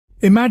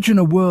Imagine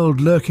a world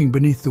lurking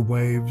beneath the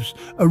waves,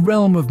 a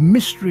realm of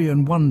mystery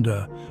and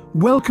wonder.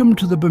 Welcome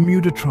to the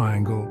Bermuda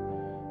Triangle.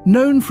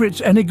 Known for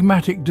its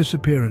enigmatic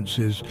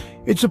disappearances,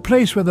 it's a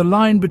place where the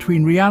line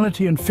between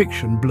reality and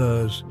fiction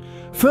blurs.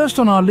 First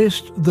on our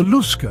list, the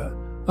Lusca,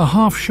 a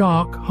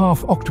half-shark,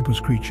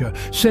 half-octopus creature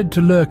said to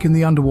lurk in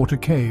the underwater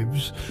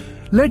caves.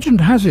 Legend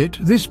has it,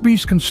 this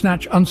beast can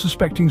snatch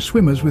unsuspecting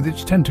swimmers with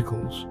its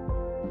tentacles.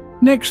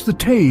 Next, the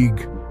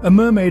Taig, a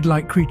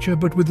mermaid-like creature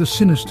but with a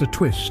sinister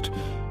twist.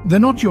 They're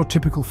not your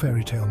typical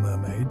fairy tale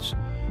mermaids.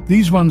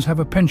 These ones have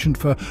a penchant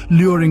for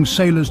luring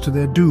sailors to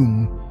their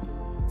doom.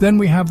 Then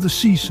we have the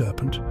sea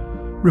serpent.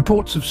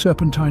 Reports of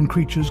serpentine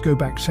creatures go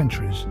back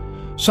centuries.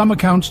 Some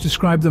accounts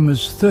describe them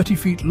as 30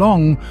 feet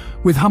long,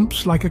 with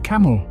humps like a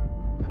camel.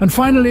 And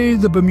finally,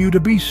 the Bermuda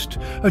beast,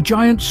 a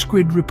giant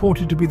squid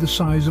reported to be the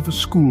size of a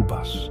school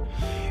bus.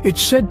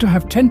 It's said to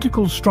have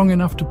tentacles strong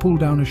enough to pull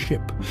down a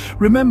ship.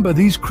 Remember,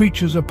 these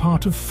creatures are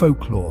part of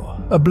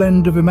folklore, a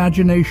blend of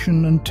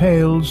imagination and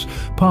tales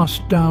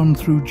passed down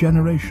through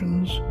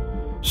generations.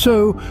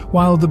 So,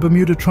 while the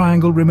Bermuda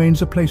Triangle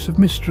remains a place of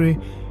mystery,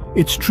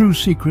 its true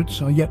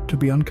secrets are yet to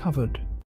be uncovered.